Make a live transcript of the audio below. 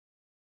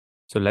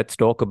So let's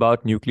talk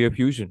about nuclear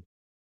fusion.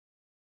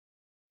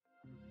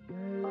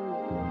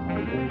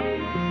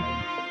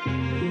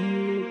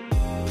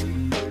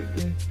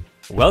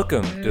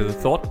 Welcome to the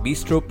Thought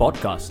Bistro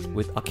podcast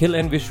with Akhil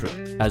and Vishra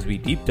as we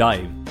deep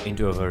dive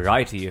into a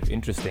variety of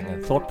interesting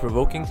and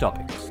thought-provoking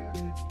topics.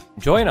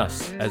 Join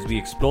us as we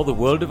explore the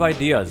world of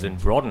ideas and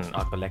broaden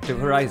our collective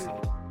horizon.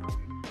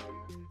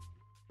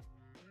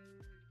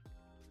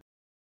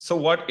 So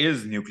what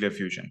is nuclear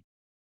fusion?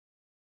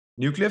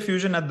 Nuclear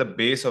fusion at the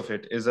base of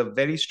it is a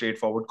very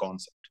straightforward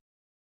concept.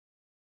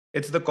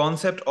 It's the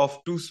concept of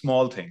two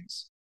small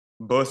things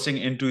bursting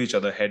into each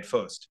other head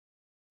first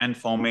and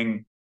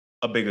forming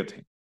a bigger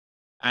thing.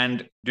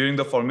 And during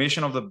the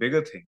formation of the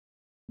bigger thing,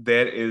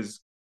 there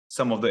is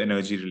some of the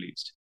energy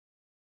released.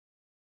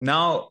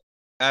 Now,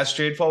 as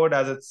straightforward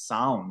as it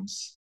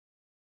sounds,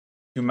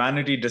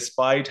 humanity,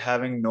 despite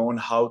having known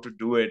how to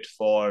do it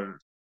for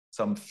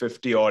some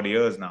 50 odd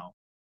years now,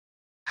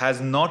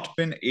 has not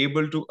been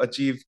able to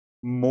achieve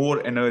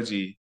more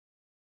energy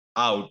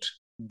out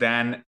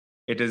than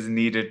it is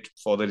needed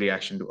for the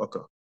reaction to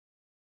occur.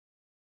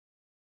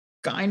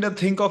 Kind of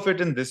think of it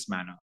in this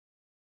manner.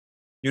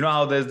 You know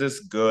how there's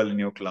this girl in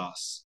your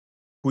class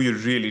who you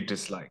really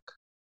dislike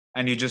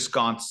and you just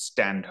can't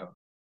stand her.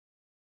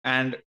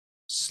 And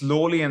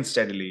slowly and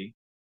steadily,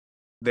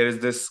 there is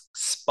this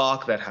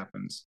spark that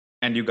happens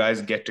and you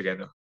guys get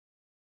together.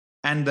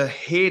 And the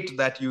hate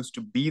that used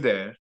to be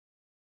there,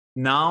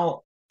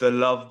 now the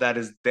love that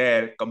is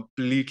there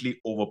completely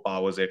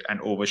overpowers it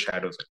and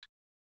overshadows it.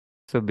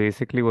 So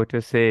basically what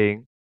you're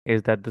saying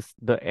is that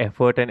the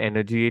effort and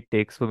energy it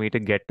takes for me to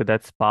get to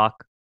that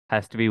spark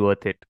has to be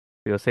worth it.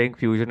 You're saying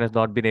fusion has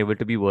not been able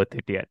to be worth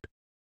it yet.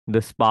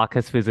 The spark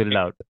has fizzled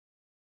out.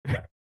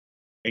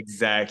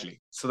 Exactly.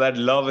 So that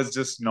love is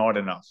just not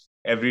enough.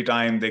 Every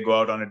time they go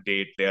out on a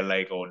date, they're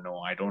like, oh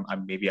no,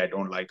 maybe I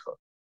don't like her.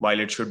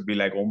 While it should be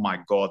like, oh my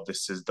God,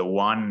 this is the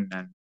one.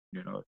 And,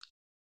 you know,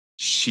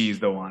 she's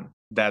the one.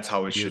 That's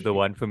how it He's should the be.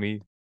 one for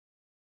me.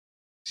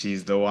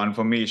 She's the one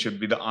for me should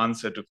be the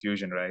answer to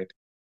fusion, right?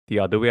 The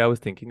other way I was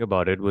thinking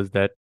about it was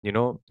that,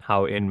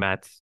 how in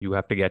maths you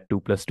have to get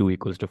 2 plus 2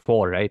 equals to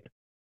 4, right?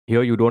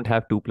 Here you don't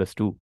have 2 plus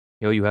 2.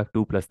 Here you have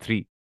 2 plus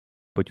 3,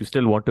 but you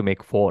still want to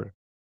make 4.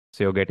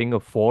 So you're getting a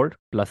 4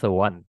 plus a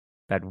 1.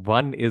 That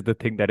 1 is the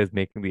thing that is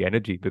making the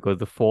energy because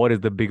the 4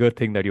 is the bigger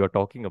thing that you're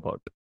talking about.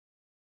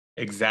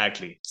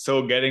 Exactly.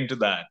 So getting to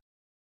that,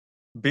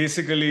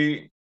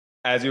 basically,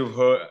 as you've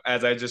heard,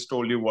 as I just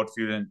told you what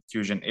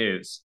fusion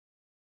is.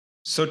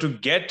 So to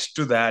get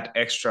to that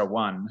extra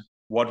one,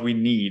 what we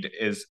need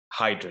is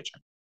hydrogen.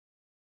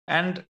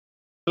 And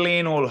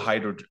plain old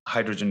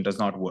hydrogen does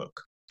not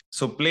work.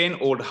 So plain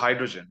old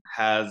hydrogen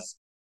has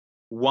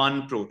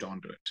one proton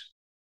to it.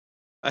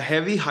 A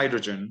heavy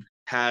hydrogen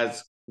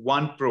has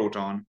one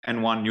proton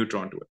and one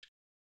neutron to it.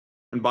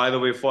 And by the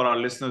way, for our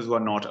listeners who are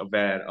not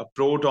aware, a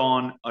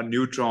proton, a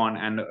neutron,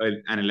 and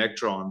an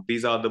electron,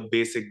 these are the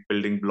basic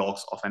building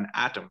blocks of an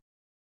atom,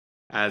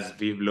 as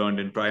we've learned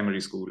in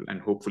primary school,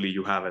 and hopefully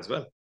you have as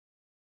well.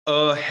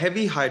 A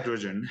heavy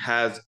hydrogen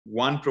has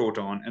one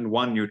proton and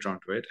one neutron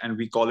to it, and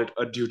we call it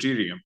a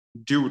deuterium,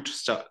 deut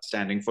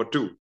standing for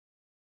two.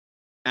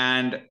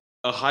 And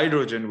a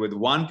hydrogen with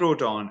one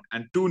proton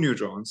and two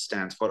neutrons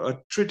stands for a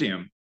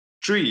tritium,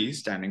 tri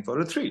standing for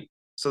a three.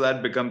 So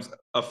that becomes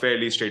a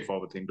fairly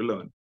straightforward thing to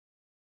learn.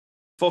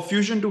 For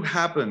fusion to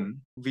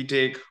happen, we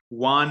take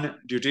one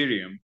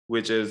deuterium,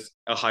 which is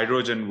a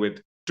hydrogen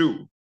with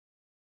two,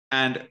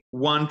 and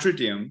one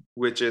tritium,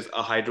 which is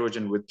a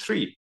hydrogen with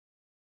three.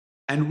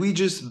 And we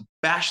just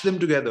bash them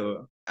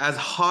together as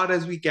hard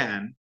as we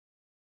can,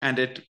 and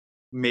it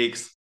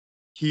makes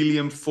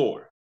helium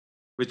 4,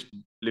 which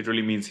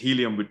literally means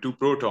helium with two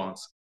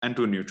protons and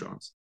two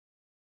neutrons.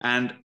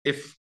 And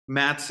if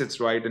math sits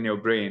right in your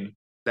brain,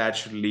 that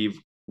should leave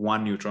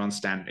one neutron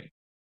standing.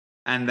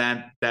 And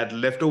that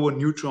leftover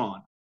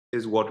neutron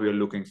is what we are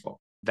looking for.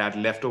 That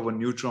leftover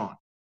neutron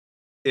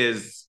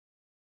is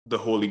the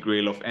holy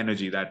grail of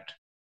energy that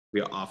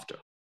we are after.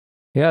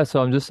 Yeah,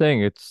 so I'm just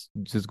saying it's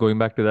just going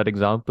back to that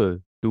example.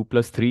 2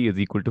 plus 3 is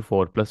equal to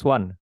 4 plus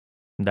 1.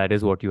 That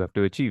is what you have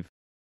to achieve.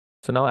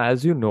 So now,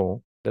 as you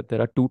know, that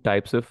there are two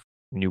types of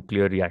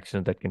nuclear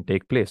reactions that can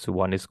take place. So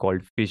one is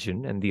called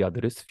fission and the other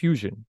is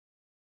fusion.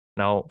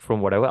 Now,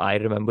 from whatever I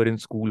remember in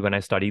school when I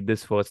studied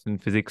this first in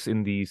physics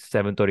in the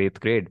seventh or eighth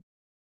grade,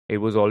 it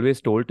was always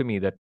told to me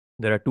that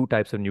there are two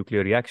types of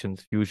nuclear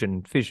reactions, fusion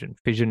and fission.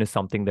 Fission is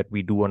something that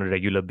we do on a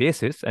regular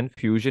basis, and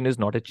fusion is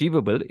not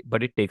achievable,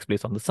 but it takes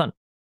place on the sun.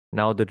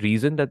 Now, the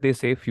reason that they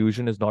say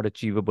fusion is not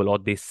achievable, or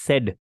they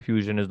said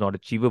fusion is not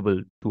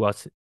achievable to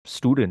us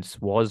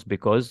students, was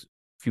because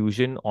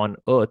fusion on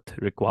Earth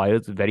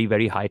requires very,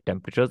 very high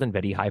temperatures and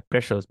very high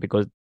pressures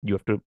because you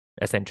have to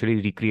essentially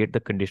recreate the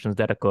conditions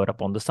that occur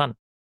upon the sun.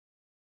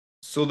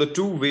 So the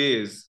two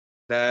ways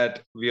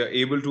that we are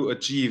able to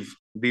achieve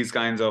these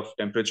kinds of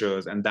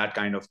temperatures and that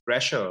kind of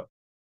pressure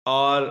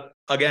are,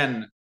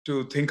 again,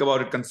 to think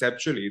about it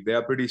conceptually, they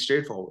are pretty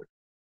straightforward.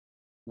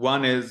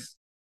 One is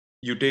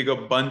you take a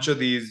bunch of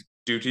these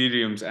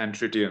deuteriums and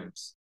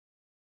tritiums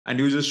and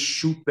you just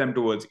shoot them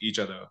towards each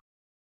other,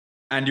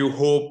 and you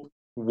hope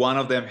one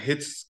of them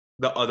hits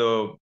the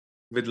other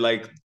with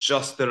like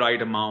just the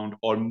right amount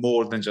or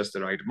more than just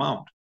the right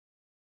amount,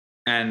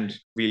 and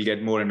we'll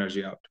get more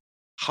energy out.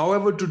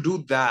 However, to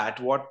do that,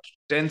 what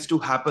tends to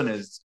happen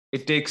is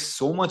it takes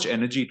so much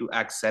energy to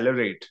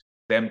accelerate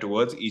them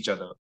towards each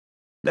other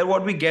that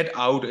what we get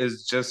out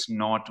is just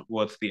not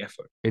worth the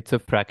effort. It's a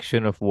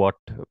fraction of what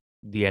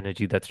the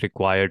energy that's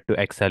required to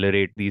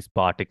accelerate these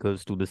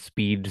particles to the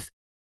speeds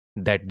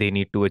that they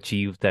need to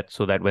achieve, that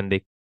so that when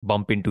they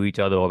bump into each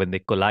other or when they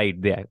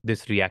collide,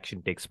 this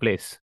reaction takes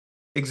place.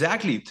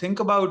 Exactly.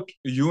 Think about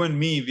you and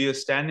me. We are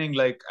standing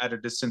like at a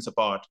distance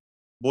apart.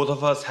 Both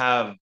of us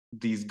have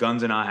these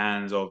guns in our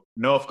hands or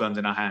Nerf guns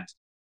in our hands,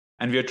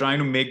 and we are trying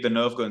to make the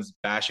Nerf guns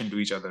bash into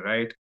each other,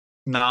 right?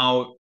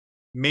 Now,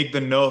 make the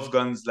Nerf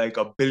guns like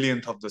a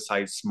billionth of the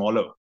size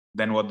smaller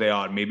than what they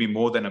are, maybe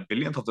more than a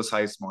billionth of the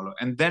size smaller,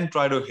 and then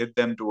try to hit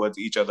them towards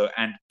each other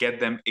and get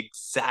them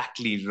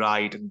exactly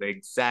right in the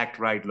exact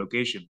right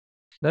location.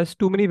 There's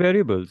too many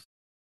variables.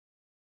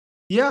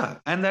 Yeah,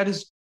 and that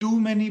is too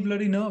many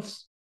bloody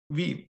nerves.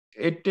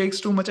 It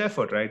takes too much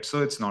effort, right?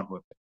 So it's not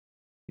worth it.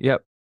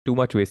 Yep, too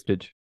much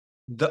wastage.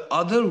 The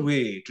other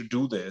way to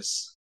do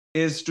this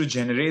is to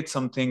generate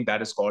something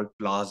that is called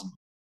plasma.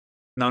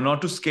 Now,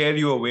 not to scare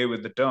you away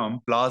with the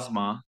term,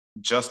 plasma,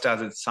 just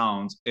as it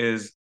sounds,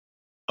 is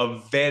a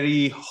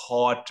very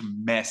hot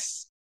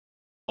mess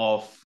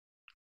of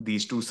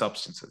these two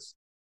substances.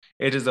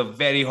 It is a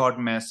very hot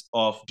mess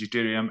of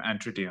deuterium and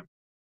tritium.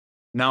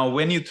 Now,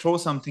 when you throw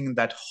something in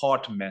that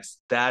hot mess,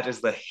 that is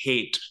the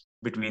hate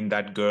between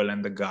that girl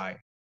and the guy.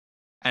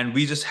 And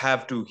we just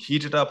have to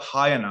heat it up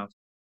high enough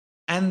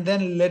and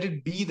then let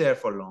it be there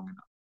for long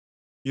enough.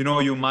 You know,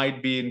 you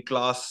might be in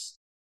class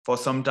for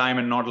some time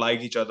and not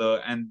like each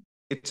other. And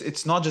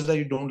it's not just that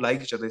you don't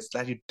like each other, it's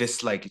that you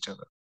dislike each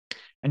other.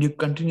 And you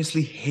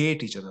continuously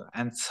hate each other.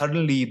 And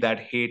suddenly that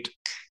hate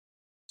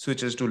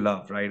switches to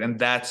love, right? And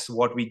that's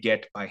what we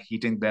get by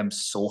heating them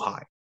so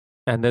high.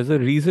 And there's a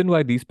reason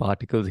why these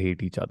particles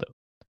hate each other.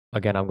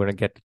 Again, I'm going to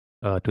get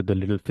to the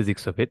little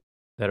physics of it.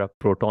 There are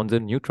protons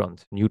and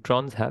neutrons.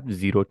 Neutrons have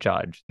zero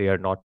charge. They are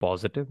not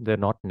positive, they're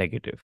not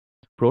negative.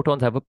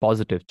 Protons have a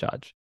positive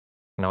charge.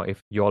 Now,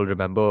 if you all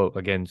remember,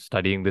 again,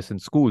 studying this in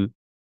school,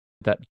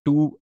 that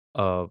two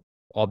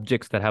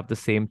objects that have the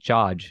same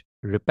charge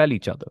repel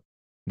each other.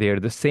 They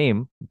are the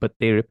same, but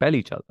they repel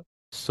each other.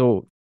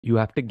 So you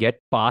have to get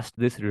past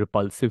this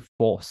repulsive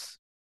force.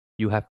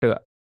 You have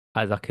to,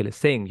 as Akhil is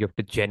saying, you have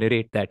to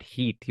generate that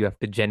heat. You have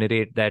to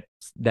generate that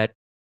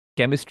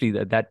chemistry,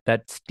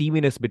 that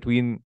steaminess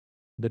between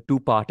the two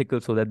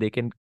particles so that they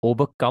can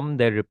overcome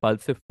their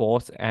repulsive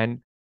force and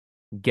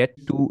get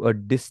to a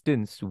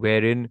distance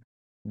wherein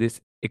this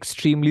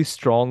extremely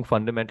strong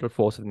fundamental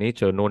force of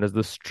nature, known as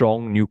the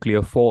strong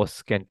nuclear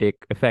force, can take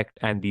effect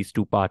and these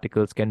two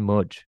particles can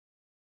merge.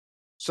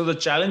 So, the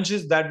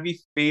challenges that we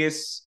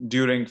face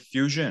during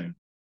fusion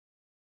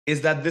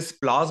is that this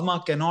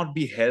plasma cannot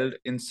be held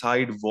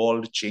inside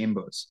walled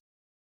chambers.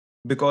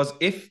 Because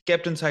if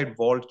kept inside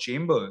walled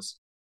chambers,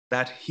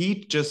 that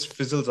heat just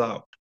fizzles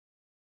out.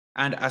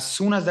 And as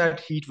soon as that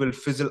heat will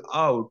fizzle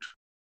out,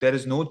 there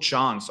is no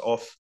chance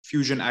of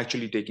fusion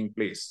actually taking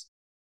place.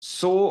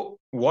 So,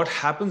 what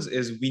happens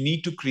is we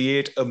need to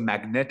create a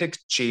magnetic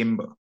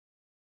chamber.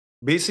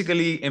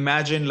 Basically,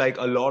 imagine like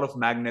a lot of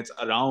magnets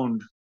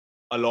around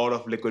a lot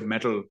of liquid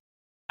metal,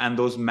 and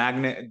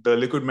the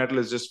liquid metal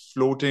is just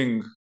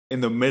floating in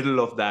the middle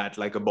of that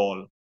like a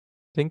ball.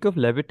 Think of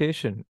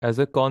levitation as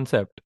a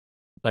concept.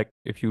 Like,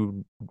 if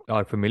you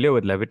are familiar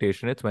with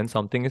levitation, it's when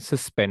something is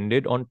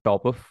suspended on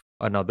top of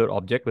another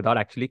object without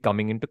actually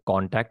coming into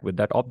contact with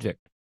that object.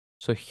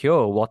 So,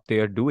 here, what they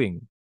are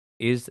doing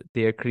is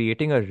they are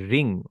creating a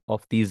ring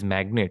of these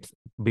magnets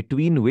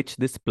between which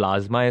this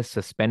plasma is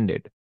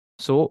suspended.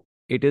 So,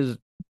 it is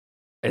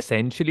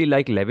essentially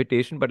like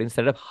levitation, but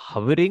instead of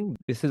hovering,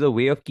 this is a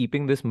way of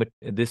keeping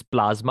this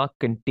plasma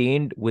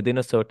contained within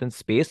a certain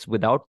space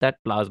without that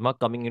plasma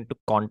coming into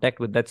contact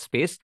with that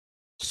space,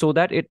 so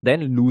that it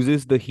then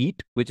loses the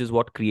heat, which is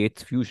what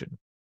creates fusion.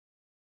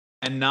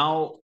 And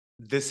now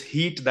this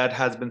heat that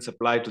has been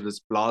supplied to this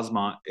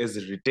plasma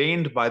is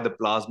retained by the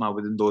plasma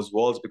within those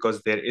walls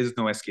because there is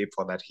no escape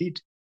for that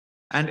heat.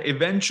 And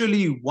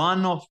eventually,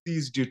 one of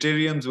these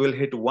deuteriums will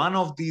hit one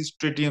of these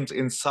tritiums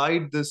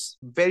inside this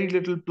very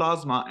little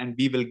plasma, and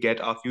we will get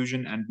our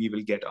fusion and we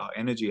will get our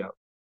energy out.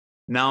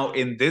 Now,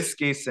 in this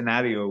case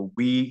scenario,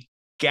 we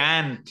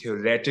can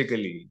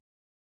theoretically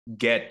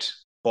get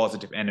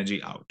positive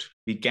energy out.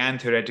 We can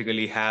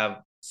theoretically have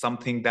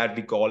something that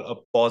we call a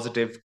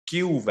positive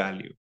Q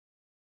value.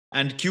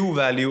 And Q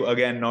value,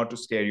 again, not to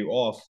scare you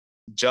off,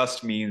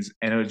 just means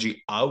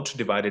energy out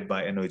divided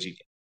by energy.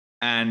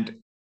 And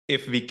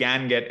if we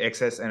can get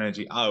excess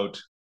energy out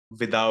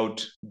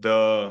without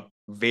the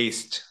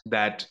waste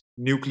that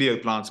nuclear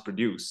plants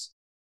produce,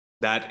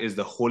 that is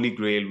the holy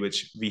grail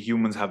which we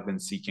humans have been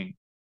seeking.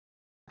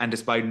 And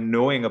despite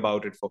knowing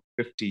about it for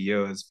 50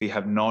 years, we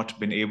have not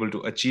been able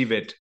to achieve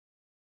it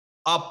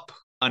up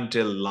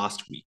until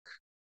last week.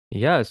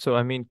 Yeah, so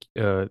I mean,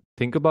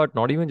 think about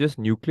not even just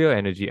nuclear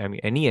energy. I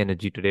mean, any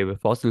energy today with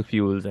fossil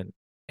fuels and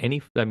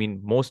I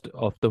mean, most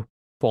of the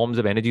forms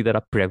of energy that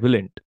are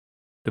prevalent,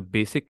 the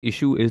basic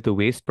issue is the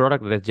waste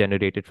product that's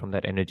generated from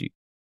that energy.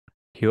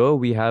 Here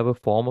we have a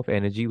form of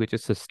energy which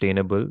is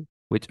sustainable,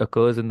 which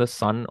occurs in the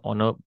sun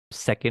on a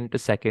second to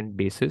second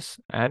basis,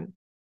 and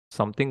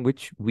something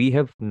which we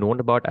have known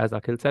about, as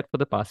Akhil said, for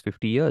the past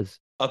 50 years.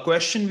 A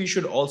question we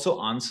should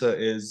also answer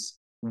is,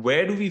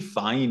 where do we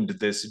find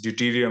this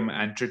deuterium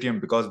and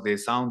tritium, because they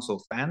sound so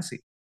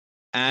fancy?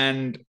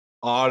 And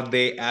are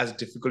they as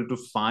difficult to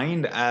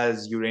find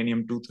as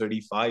uranium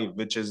 235,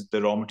 which is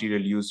the raw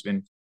material used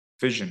in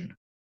fission?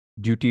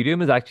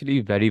 Deuterium is actually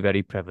very,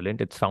 very prevalent.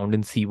 It's found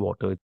in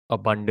seawater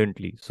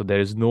abundantly. So there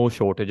is no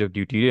shortage of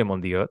deuterium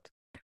on the earth.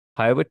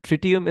 However,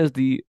 tritium is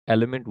the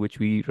element which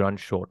we run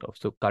short of.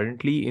 So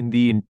currently in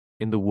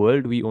the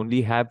world, we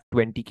only have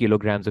 20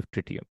 kilograms of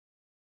tritium.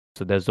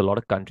 So there's a lot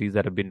of countries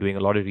that have been doing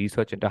a lot of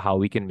research into how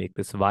we can make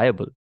this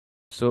viable.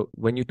 So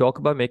when you talk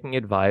about making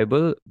it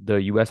viable, the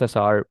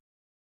USSR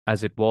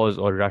as it was,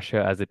 or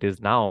Russia as it is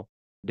now,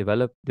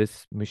 developed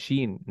this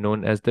machine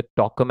known as the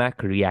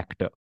tokamak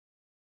reactor.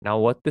 Now,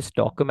 what this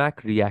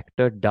tokamak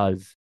reactor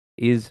does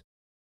is,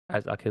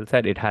 as Akhil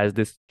said, it has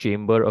this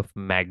chamber of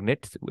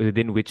magnets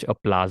within which a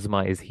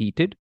plasma is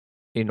heated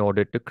in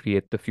order to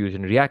create the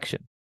fusion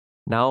reaction.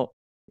 Now,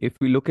 if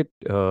we look at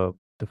the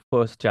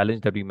first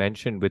challenge that we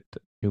mentioned with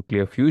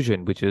nuclear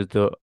fusion, which is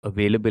the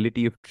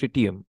availability of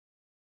tritium,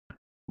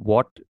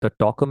 what the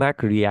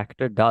tokamak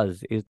reactor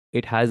does is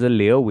it has a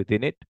layer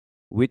within it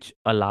which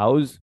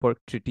allows for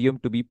tritium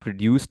to be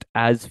produced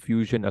as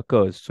fusion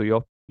occurs.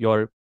 So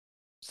your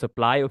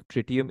supply of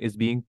tritium is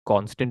being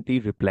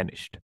constantly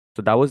replenished.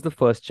 So that was the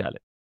first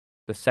challenge.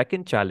 The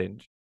second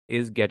challenge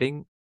is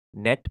getting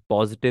net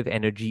positive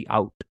energy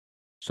out.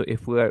 So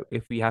if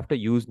we have to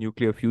use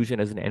nuclear fusion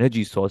as an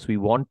energy source, we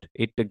want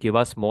it to give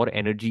us more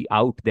energy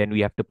out than we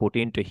have to put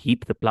in to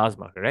heat the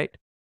plasma, right?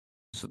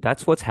 So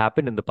that's what's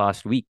happened in the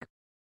past week.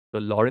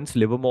 The Lawrence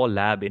Livermore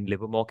Lab in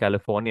Livermore,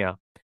 California,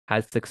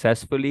 has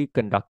successfully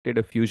conducted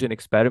a fusion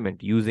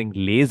experiment using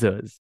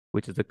lasers,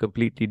 which is a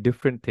completely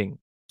different thing.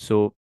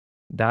 So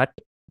that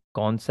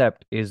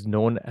concept is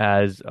known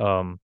as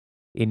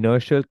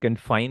inertial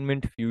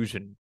confinement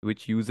fusion,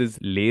 which uses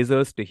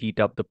lasers to heat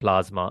up the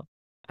plasma.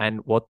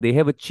 And what they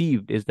have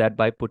achieved is that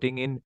by putting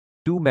in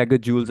 2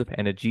 megajoules of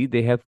energy,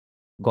 they have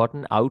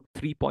gotten out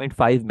 3.5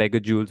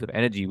 megajoules of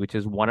energy, which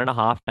is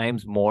 1.5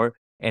 times more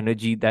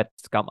energy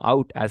that's come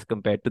out as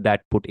compared to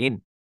that put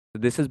in.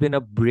 So this has been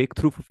a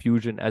breakthrough for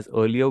fusion, as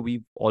earlier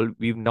we've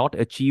not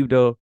achieved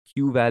a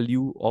Q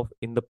value of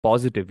in the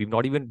positive. We've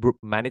not even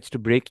managed to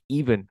break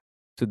even.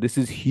 So this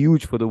is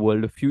huge for the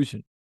world of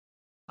fusion.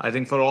 I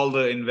think for all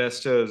the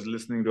investors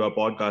listening to our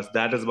podcast,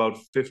 that is about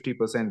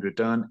 50%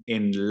 return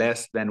in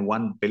less than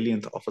 1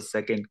 billionth of a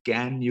second.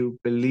 Can you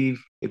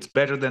believe it's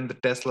better than the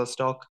Tesla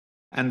stock?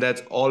 And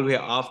that's all we're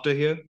after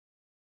here.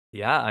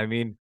 Yeah, I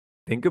mean,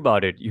 think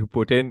about it. You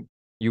put in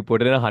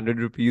 100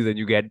 rupees and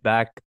you get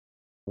back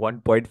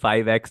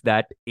 1.5x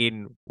that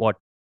in what,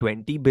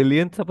 20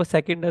 billionths of a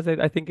second, as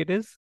I think it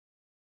is.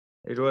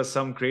 It was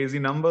some crazy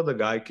number. The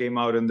guy came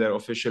out in their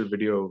official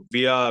video.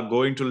 We are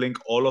going to link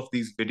all of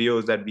these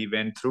videos that we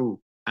went through,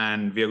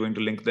 and we are going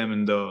to link them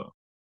in the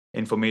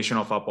information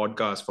of our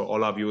podcast for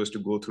all our viewers to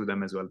go through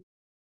them as well.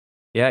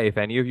 Yeah, if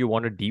any of you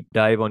want to deep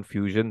dive on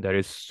fusion, there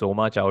is so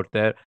much out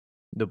there.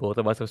 The both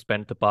of us have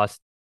spent the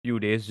past few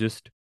days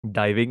just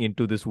diving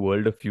into this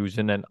world of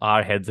fusion, and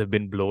our heads have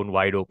been blown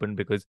wide open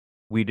because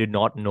we did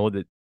not know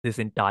that this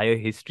entire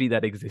history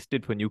that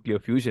existed for nuclear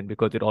fusion,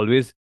 because it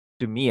always,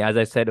 to me, as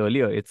I said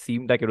earlier, it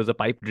seemed like it was a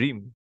pipe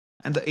dream.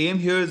 And the aim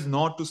here is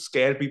not to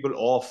scare people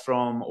off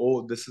from,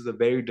 oh, this is a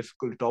very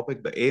difficult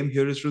topic. The aim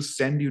here is to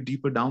send you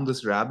deeper down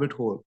this rabbit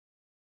hole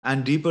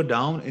and deeper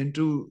down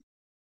into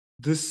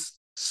this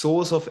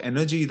source of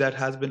energy that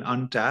has been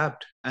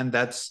untapped, and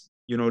that's,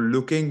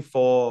 looking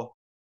for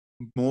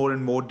more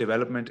and more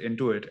development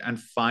into it. And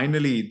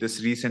finally,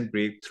 this recent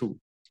breakthrough.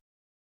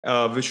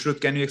 Vishruth,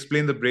 can you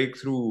explain the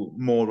breakthrough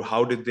more?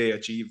 How did they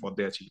achieve what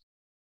they achieved?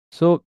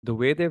 So the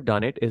way they've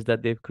done it is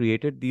that they've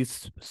created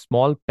these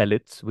small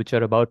pellets, which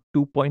are about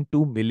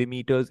 2.2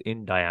 millimeters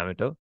in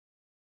diameter,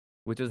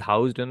 which is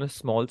housed in a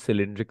small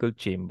cylindrical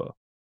chamber.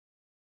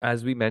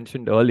 As we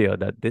mentioned earlier,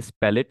 that this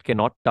pellet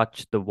cannot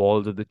touch the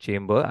walls of the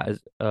chamber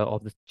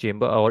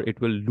or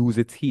it will lose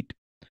its heat.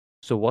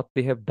 So what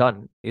they have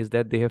done is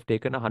that they have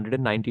taken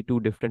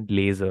 192 different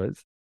lasers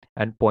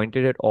and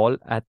pointed it all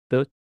at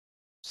the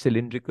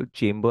cylindrical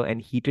chamber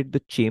and heated the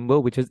chamber,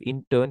 which has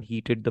in turn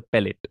heated the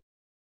pellet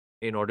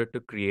in order to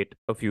create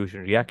a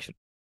fusion reaction.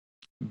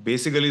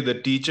 Basically, the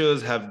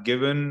teachers have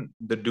given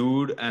the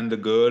dude and the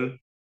girl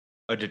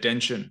a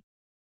detention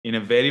in a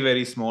very,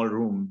 very small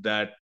room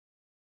that,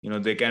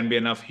 there can be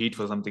enough heat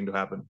for something to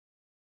happen.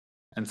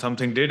 And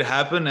something did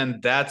happen,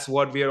 and that's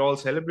what we are all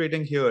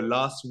celebrating here.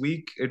 Last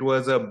week, it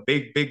was a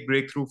big, big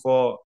breakthrough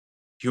for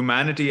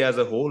humanity as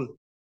a whole.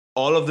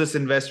 All of this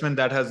investment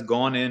that has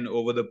gone in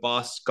over the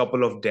past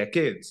couple of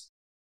decades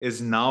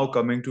is now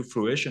coming to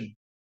fruition.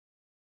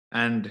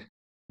 And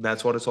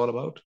that's what it's all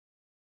about.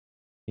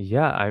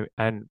 Yeah,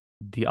 and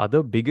the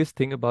other biggest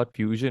thing about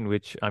fusion,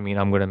 which I mean,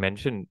 I'm going to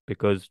mention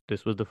because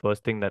this was the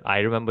first thing that I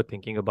remember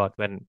thinking about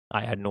when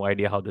I had no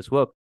idea how this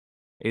worked,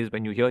 is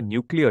when you hear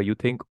nuclear, you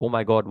think, oh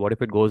my God, what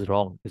if it goes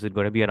wrong? Is it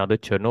going to be another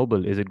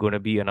Chernobyl? Is it going to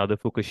be another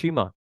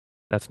Fukushima?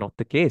 That's not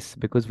the case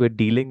because we're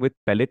dealing with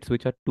pellets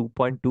which are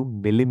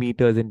 2.2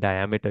 millimeters in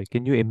diameter.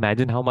 Can you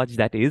imagine how much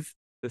that is?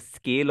 The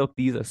scale of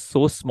these are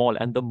so small,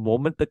 and the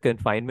moment the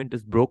confinement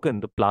is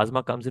broken, the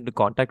plasma comes into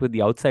contact with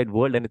the outside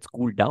world and it's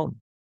cooled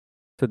down.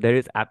 So there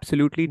is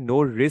absolutely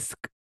no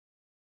risk.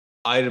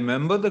 I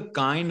remember the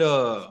kind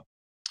of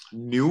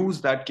news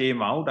that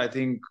came out, I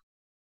think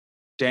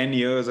 10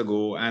 years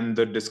ago, and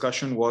the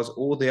discussion was,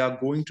 oh, they are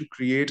going to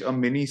create a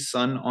mini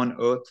sun on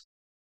Earth,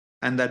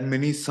 and that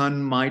mini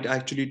sun might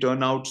actually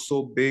turn out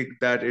so big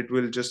that it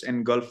will just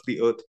engulf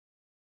the Earth.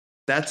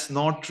 That's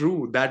not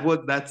true.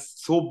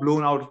 That's so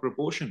blown out of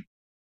proportion.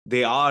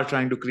 They are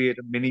trying to create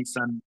a mini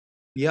sun.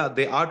 Yeah,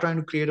 they are trying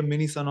to create a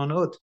mini sun on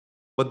Earth.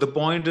 But the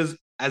point is,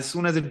 as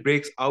soon as it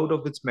breaks out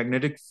of its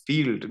magnetic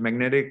field,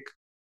 magnetic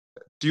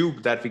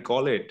tube that we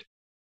call it,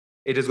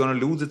 it is going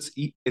to lose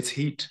its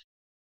heat.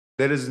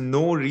 There is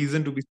no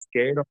reason to be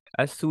scared of.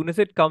 As soon as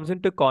it comes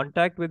into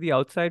contact with the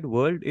outside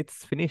world,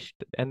 it's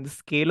finished. And the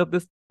scale of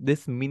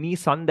this mini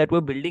sun that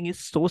we're building is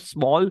so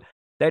small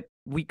that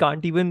we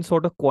can't even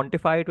sort of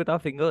quantify it with our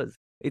fingers.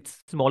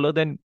 It's smaller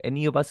than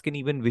any of us can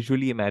even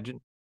visually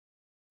imagine.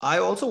 I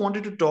also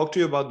wanted to talk to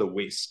you about the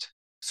waste.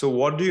 So,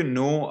 what do you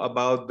know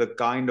about the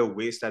kind of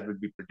waste that would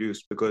be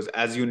produced? Because,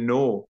 as you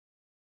know,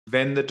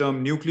 when the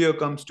term nuclear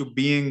comes to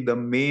being, the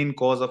main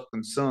cause of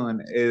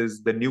concern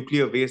is the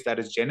nuclear waste that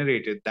is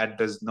generated that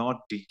does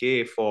not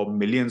decay for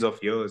millions of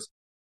years.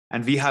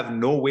 And we have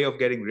no way of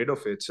getting rid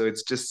of it. So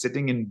it's just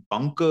sitting in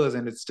bunkers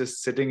and it's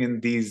just sitting in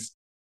these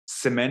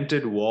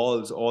cemented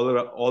walls all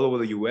over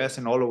the US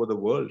and all over the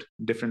world,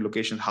 different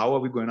locations. How are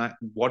we going to,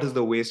 what is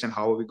the waste and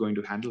how are we going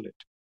to handle it?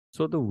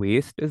 So the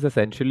waste is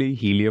essentially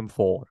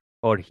helium-4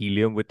 or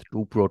helium with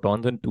two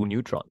protons and two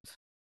neutrons.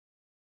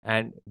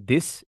 And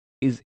this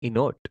is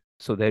inert.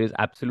 So there is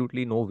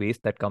absolutely no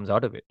waste that comes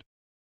out of it.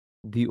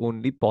 The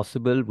only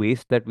possible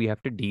waste that we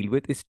have to deal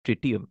with is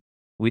tritium,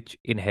 which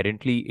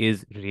inherently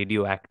is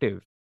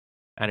radioactive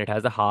and it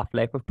has a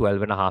half-life of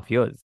 12 and a half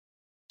years.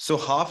 So,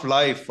 half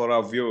life for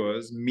our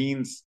viewers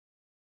means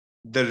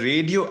the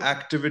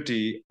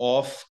radioactivity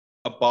of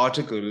a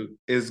particle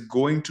is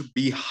going to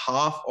be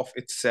half of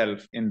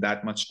itself in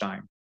that much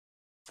time.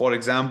 For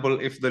example,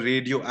 if the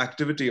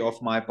radioactivity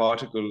of my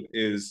particle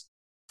is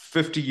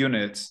 50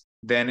 units,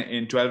 then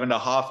in 12 and a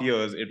half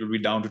years, it will be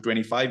down to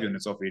 25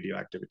 units of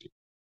radioactivity,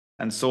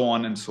 and so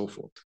on and so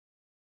forth.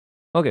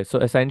 Okay, so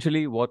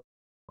essentially what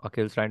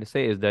Akhil's trying to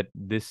say is that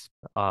this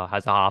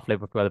has a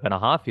half-life of 12 and a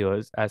half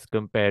years as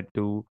compared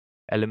to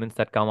elements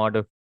that come out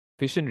of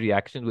fission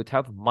reactions, which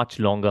have much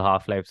longer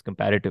half-lives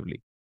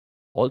comparatively.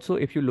 Also,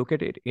 if you look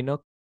at it in a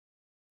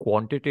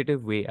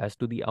quantitative way as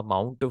to the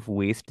amount of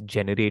waste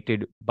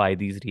generated by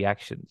these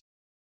reactions,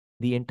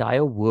 the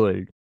entire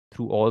world,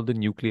 through all the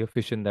nuclear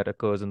fission that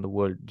occurs in the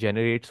world,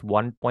 generates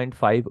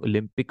 1.5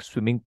 Olympic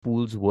swimming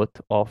pools worth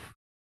of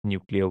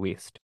nuclear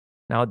waste.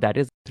 Now, that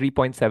is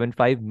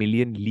 3.75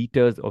 million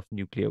liters of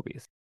nuclear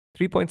waste.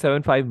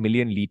 3.75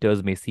 million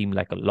liters may seem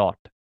like a lot,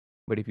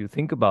 but if you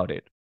think about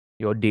it,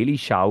 your daily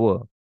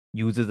shower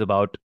uses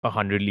about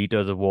 100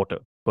 liters of water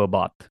per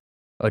bath.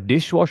 A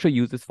dishwasher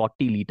uses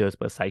 40 liters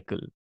per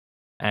cycle,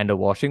 and a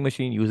washing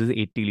machine uses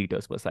 80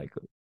 liters per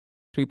cycle.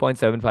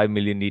 3.75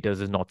 million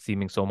liters is not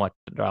seeming so much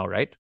now,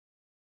 right?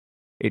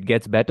 It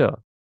gets better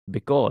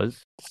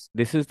because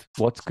this is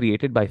what's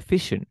created by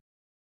fission.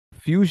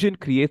 Fusion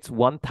creates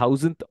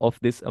 1,000th of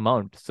this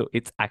amount. So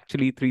it's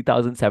actually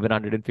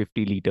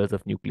 3,750 liters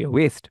of nuclear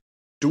waste.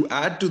 To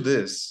add to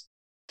this,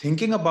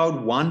 thinking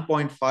about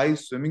 1.5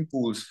 swimming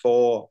pools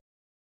for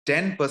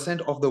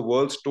 10% of the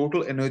world's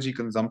total energy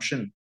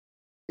consumption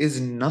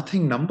is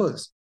nothing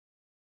numbers.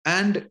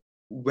 And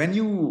when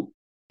you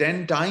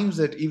 10 times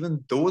it,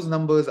 even those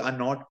numbers are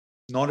not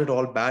at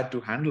all bad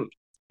to handle.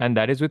 And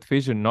that is with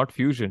fission, not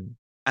fusion.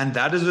 And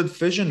that is with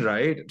fission,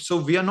 right? So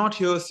we are not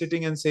here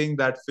sitting and saying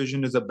that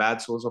fission is a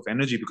bad source of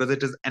energy, because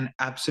it is an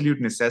absolute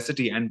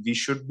necessity and we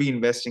should be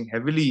investing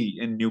heavily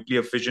in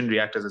nuclear fission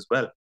reactors as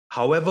well.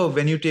 However,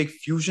 when you take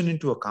fusion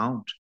into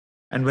account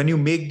and when you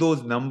make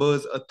those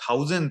numbers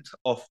 1,000th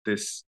of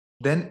this,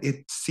 then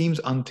it seems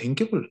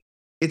unthinkable.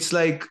 It's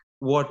like,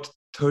 what,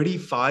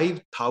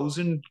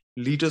 35,000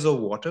 liters of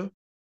water?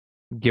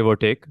 Give or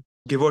take.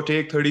 Give or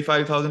take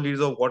 35,000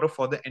 liters of water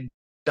for the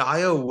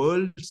entire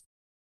world's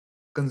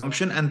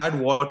consumption, and that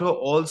water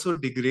also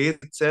degrades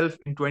itself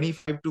in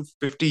 25 to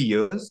 50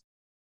 years.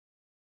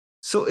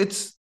 So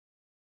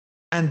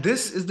and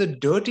this is the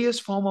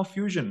dirtiest form of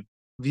fusion.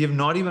 We have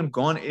not even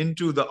gone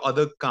into the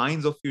other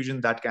kinds of fusion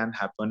that can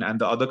happen and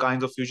the other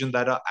kinds of fusion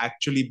that are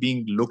actually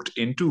being looked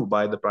into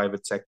by the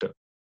private sector.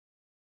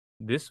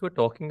 This we're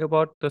talking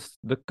about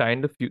the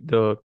kind of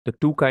the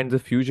two kinds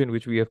of fusion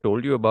which we have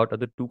told you about are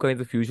the two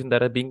kinds of fusion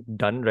that are being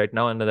done right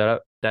now and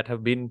that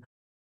have been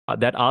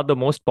that are the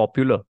most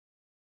popular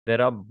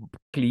There are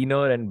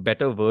cleaner and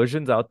better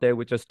versions out there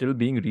which are still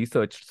being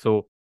researched.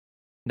 So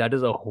that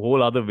is a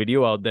whole other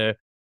video out there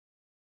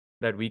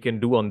that we can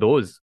do on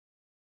those.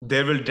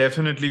 There will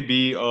definitely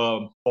be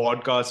a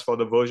podcast for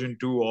the version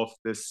 2 of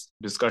this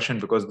discussion,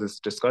 because this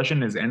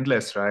discussion is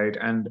endless, right?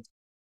 And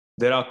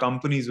there are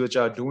companies which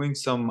are doing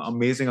some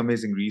amazing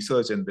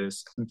research in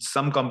this.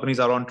 Some companies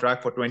are on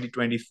track for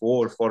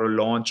 2024 for a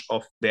launch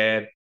of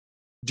their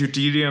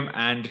deuterium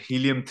and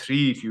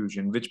helium-3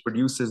 fusion, which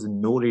produces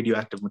no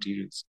radioactive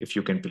materials, if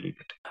you can believe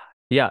it.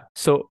 Yeah.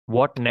 So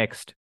what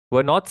next?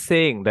 We're not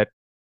saying that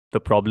the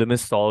problem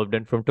is solved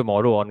and from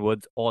tomorrow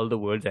onwards, all the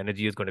world's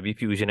energy is going to be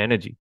fusion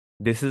energy.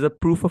 This is a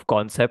proof of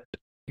concept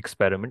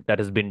experiment that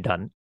has been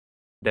done.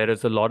 There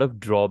is a lot of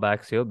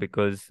drawbacks here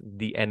because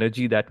the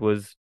energy that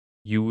was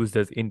used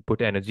as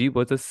input energy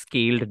was a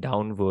scaled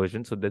down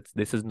version. So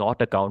this is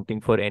not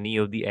accounting for any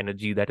of the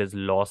energy that is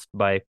lost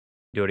by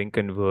during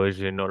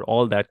conversion or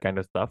all that kind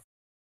of stuff.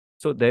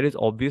 So there is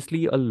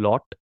obviously a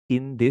lot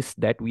in this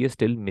that we are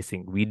still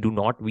missing.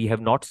 We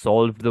have not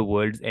solved the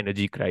world's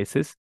energy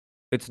crisis.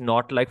 It's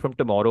not like from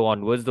tomorrow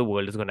onwards, the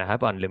world is going to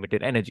have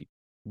unlimited energy.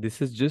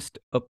 This is just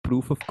a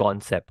proof of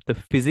concept. The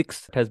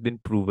physics has been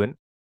proven,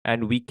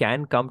 and we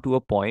can come to a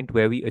point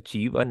where we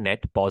achieve a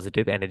net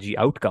positive energy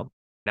outcome.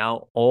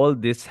 Now, all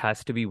this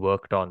has to be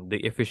worked on. The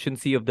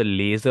efficiency of the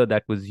laser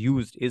that was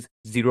used is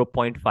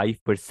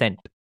 0.5%.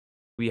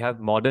 We have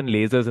modern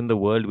lasers in the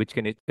world which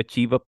can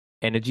achieve a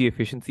energy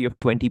efficiency of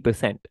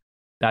 20%.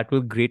 That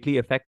will greatly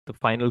affect the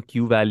final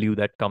Q value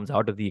that comes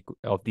out of the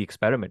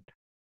experiment.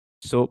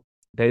 So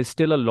there is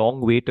still a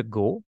long way to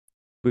go,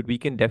 but we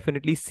can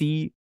definitely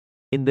see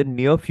in the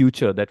near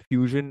future that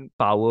fusion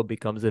power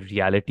becomes a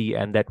reality,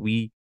 and that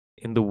we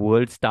in the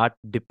world start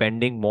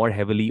depending more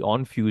heavily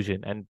on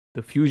fusion. And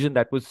the fusion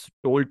that was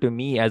told to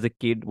me as a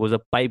kid was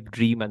a pipe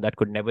dream and that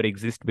could never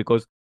exist,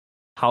 because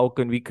how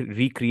can we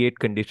recreate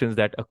conditions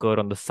that occur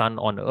on the sun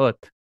on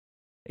Earth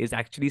is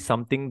actually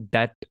something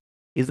that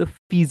is a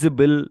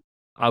feasible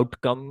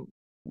outcome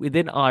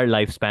within our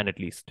lifespan, at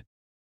least.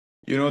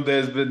 You know,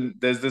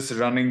 there's this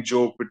running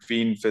joke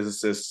between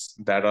physicists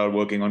that are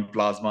working on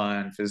plasma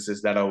and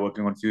physicists that are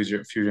working on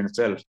fusion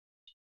itself.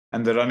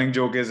 And the running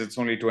joke is it's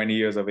only 20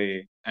 years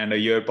away, and a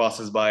year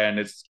passes by and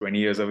it's 20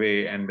 years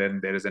away, and then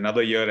there is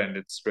another year and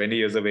it's 20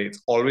 years away.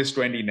 It's always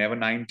 20, never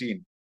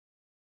 19.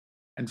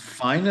 And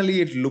finally,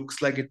 it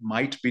looks like it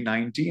might be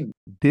 19.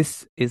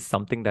 This is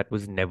something that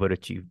was never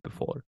achieved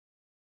before.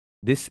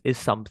 This is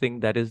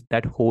something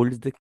that holds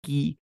the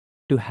key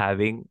to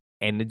having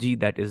energy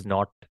that is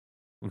not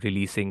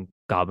releasing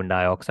carbon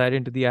dioxide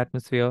into the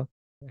atmosphere,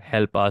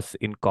 help us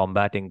in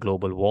combating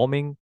global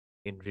warming,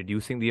 in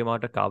reducing the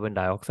amount of carbon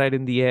dioxide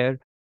in the air,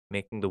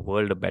 making the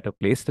world a better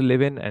place to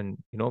live in, and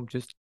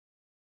just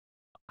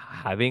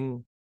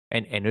having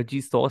an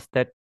energy source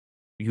that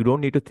you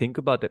don't need to think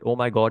about that, oh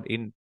my God,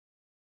 in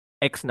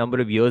X number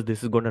of years,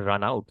 this is going to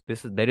run out.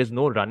 There is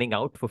no running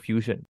out for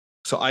fusion.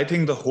 So I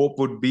think the hope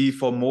would be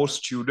for more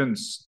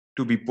students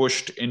to be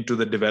pushed into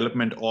the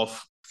development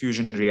of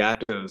fusion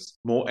reactors.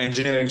 More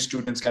engineering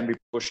students can be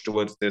pushed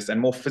towards this, and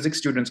more physics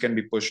students can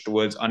be pushed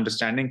towards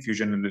understanding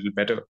fusion a little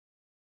better.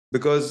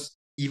 Because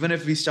even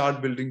if we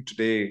start building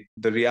today,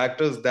 the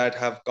reactors that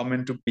have come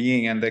into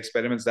being and the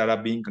experiments that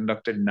are being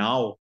conducted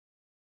now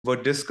were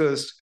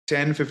discussed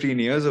 10, 15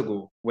 years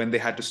ago when they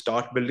had to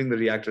start building the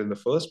reactor in the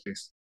first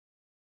place.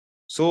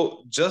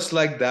 So just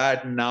like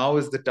that, now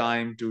is the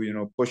time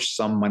to, push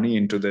some money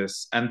into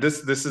this. And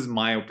this is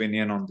my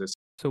opinion on this.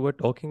 So we're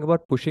talking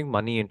about pushing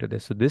money into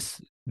this. So this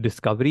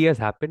discovery has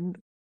happened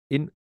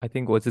in, I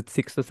think, was it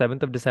 6th or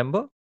 7th of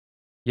December?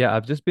 Yeah,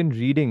 I've just been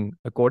reading,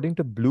 according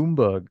to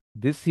Bloomberg,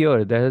 this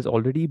year there has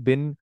already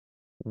been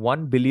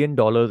 $1 billion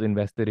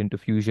invested into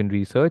fusion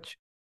research.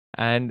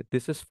 And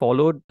this has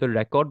followed the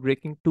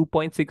record-breaking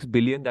 $2.6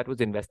 billion that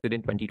was invested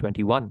in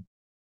 2021.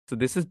 So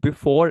this is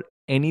before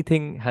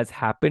anything has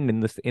happened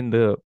in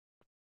the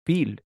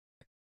field.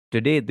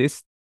 Today,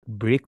 this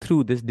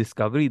breakthrough, this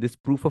discovery, this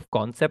proof of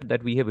concept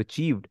that we have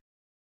achieved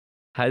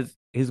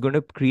is going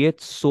to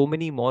create so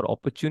many more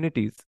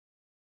opportunities.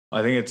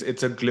 I think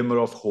it's a glimmer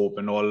of hope,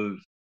 and all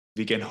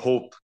we can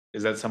hope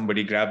is that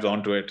somebody grabs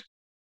onto it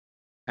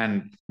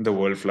and the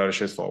world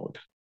flourishes forward.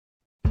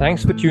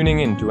 Thanks for tuning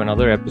in to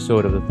another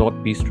episode of the Thought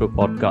Bistro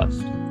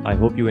podcast. I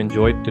hope you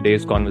enjoyed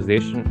today's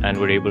conversation and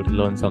were able to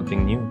learn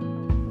something new.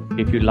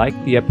 If you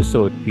liked the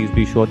episode, please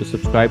be sure to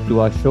subscribe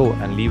to our show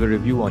and leave a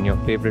review on your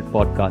favorite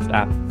podcast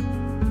app.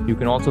 You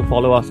can also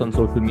follow us on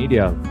social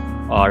media.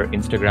 Our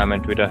Instagram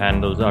and Twitter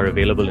handles are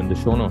available in the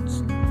show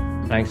notes.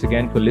 Thanks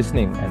again for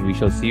listening, and we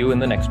shall see you in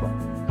the next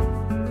one.